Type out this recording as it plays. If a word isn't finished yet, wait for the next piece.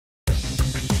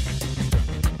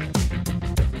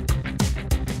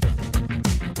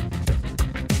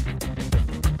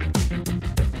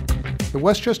The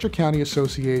Westchester County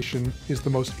Association is the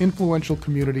most influential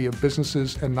community of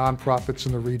businesses and nonprofits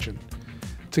in the region.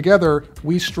 Together,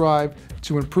 we strive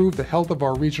to improve the health of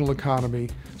our regional economy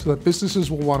so that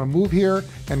businesses will want to move here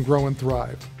and grow and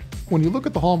thrive. When you look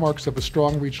at the hallmarks of a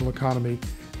strong regional economy,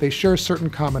 they share certain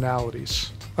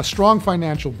commonalities. A strong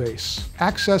financial base,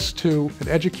 access to an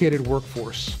educated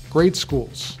workforce, great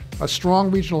schools, a strong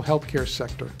regional healthcare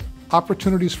sector,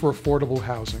 opportunities for affordable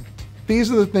housing. These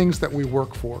are the things that we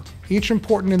work for, each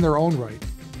important in their own right,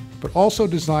 but also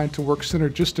designed to work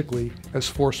synergistically as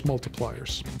force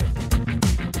multipliers.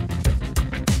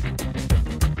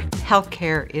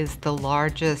 Healthcare is the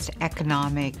largest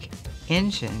economic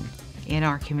engine in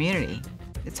our community.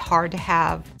 It's hard to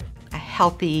have a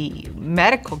healthy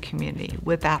medical community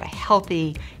without a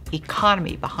healthy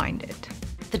economy behind it.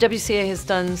 The WCA has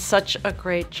done such a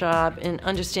great job in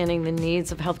understanding the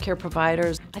needs of healthcare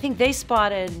providers. I think they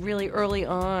spotted really early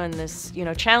on this,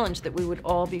 challenge that we would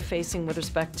all be facing with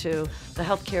respect to the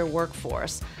healthcare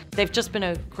workforce. They've just been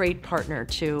a great partner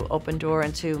to Open Door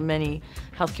and to many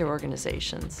healthcare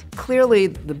organizations. Clearly,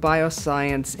 the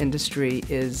bioscience industry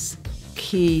is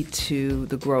key to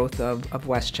the growth of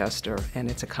Westchester and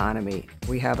its economy.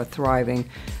 We have a thriving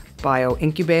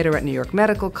bio-incubator at New York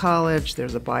Medical College.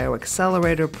 There's a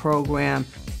bio-accelerator program.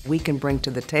 We can bring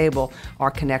to the table our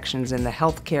connections in the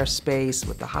healthcare space,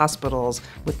 with the hospitals,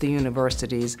 with the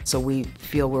universities, so we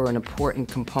feel we're an important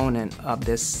component of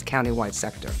this countywide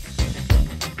sector.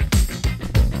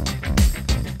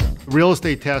 The Real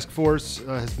Estate Task Force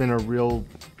has been a real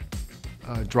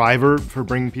driver for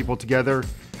bringing people together.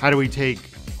 How do we take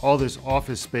all this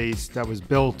office space that was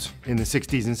built in the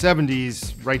 60s and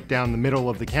 70s right down the middle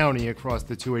of the county across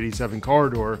the 287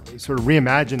 corridor, sort of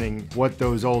reimagining what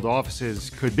those old offices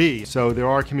could be. So there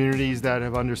are communities that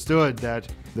have understood that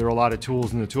there are a lot of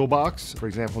tools in the toolbox. For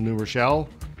example, New Rochelle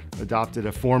adopted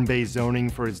a form-based zoning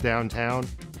for its downtown,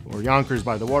 or Yonkers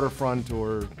by the waterfront,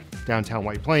 or downtown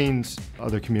White Plains,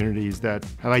 other communities that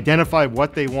have identified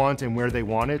what they want and where they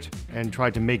want it and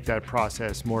tried to make that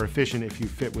process more efficient if you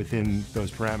fit within those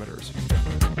parameters.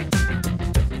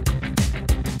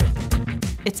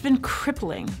 It's been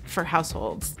crippling for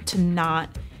households to not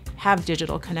have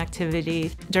digital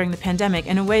connectivity during the pandemic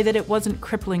in a way that it wasn't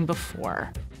crippling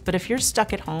before. But if you're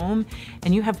stuck at home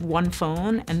and you have one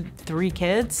phone and 3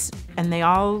 kids and they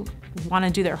all want to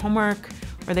do their homework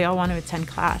or they all want to attend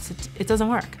class, it doesn't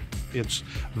work. It's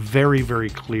very, very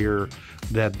clear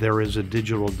that there is a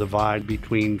digital divide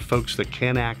between folks that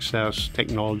can access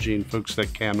technology and folks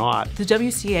that cannot. The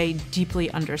WCA deeply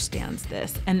understands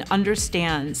this and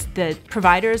understands that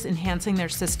providers enhancing their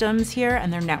systems here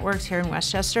and their networks here in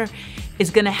Westchester is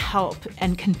going to help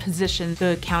and can position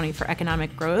the county for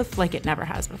economic growth like it never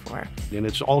has before. And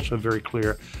it's also very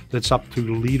clear that it's up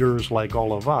to leaders like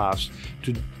all of us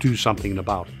to do something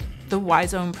about it. The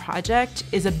Y-Zone project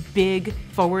is a big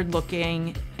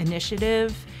forward-looking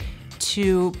initiative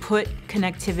to put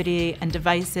connectivity and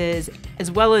devices,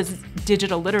 as well as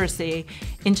digital literacy,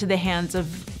 into the hands of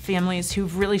families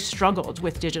who've really struggled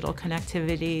with digital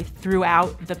connectivity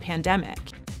throughout the pandemic.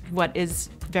 What is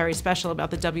very special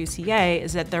about the WCA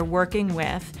is that they're working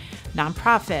with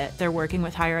nonprofit, they're working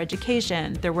with higher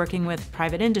education, they're working with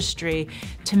private industry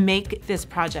to make this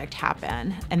project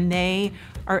happen. And they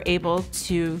are able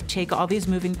to take all these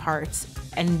moving parts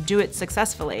and do it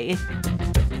successfully.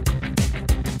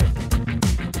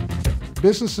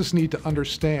 Businesses need to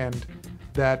understand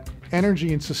that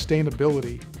energy and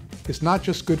sustainability is not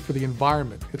just good for the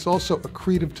environment, it's also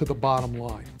accretive to the bottom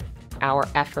line. Our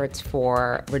efforts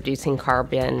for reducing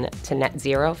carbon to net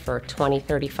zero for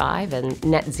 2035 and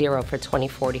net zero for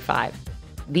 2045.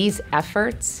 These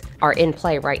efforts are in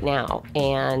play right now,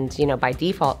 and by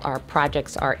default our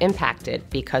projects are impacted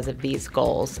because of these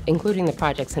goals, including the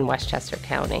projects in Westchester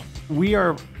County. We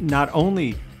are not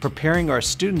only preparing our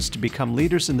students to become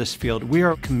leaders in this field, we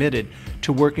are committed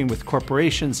to working with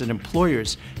corporations and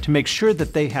employers to make sure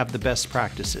that they have the best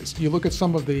practices. You look at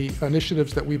some of the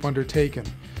initiatives that we've undertaken.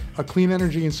 A clean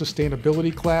energy and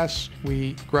sustainability class.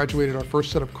 We graduated our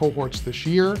first set of cohorts this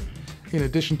year. In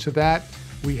addition to that,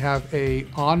 we have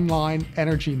an online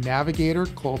energy navigator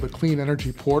called the Clean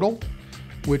Energy Portal,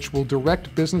 which will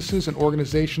direct businesses and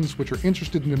organizations which are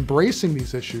interested in embracing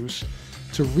these issues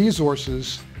to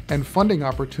resources and funding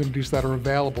opportunities that are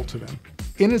available to them.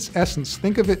 In its essence,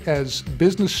 think of it as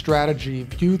business strategy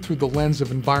viewed through the lens of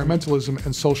environmentalism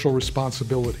and social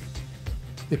responsibility.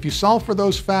 If you solve for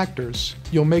those factors,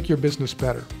 you'll make your business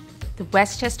better. The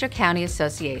Westchester County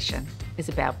Association is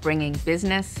about bringing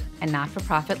business and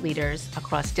not-for-profit leaders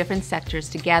across different sectors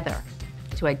together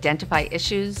to identify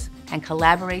issues and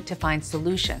collaborate to find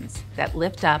solutions that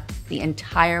lift up the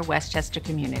entire Westchester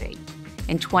community.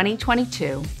 In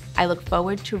 2022, I look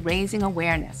forward to raising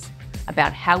awareness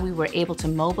about how we were able to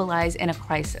mobilize in a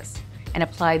crisis and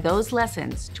apply those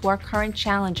lessons to our current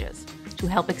challenges to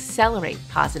help accelerate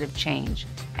positive change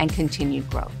and continued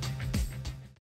growth.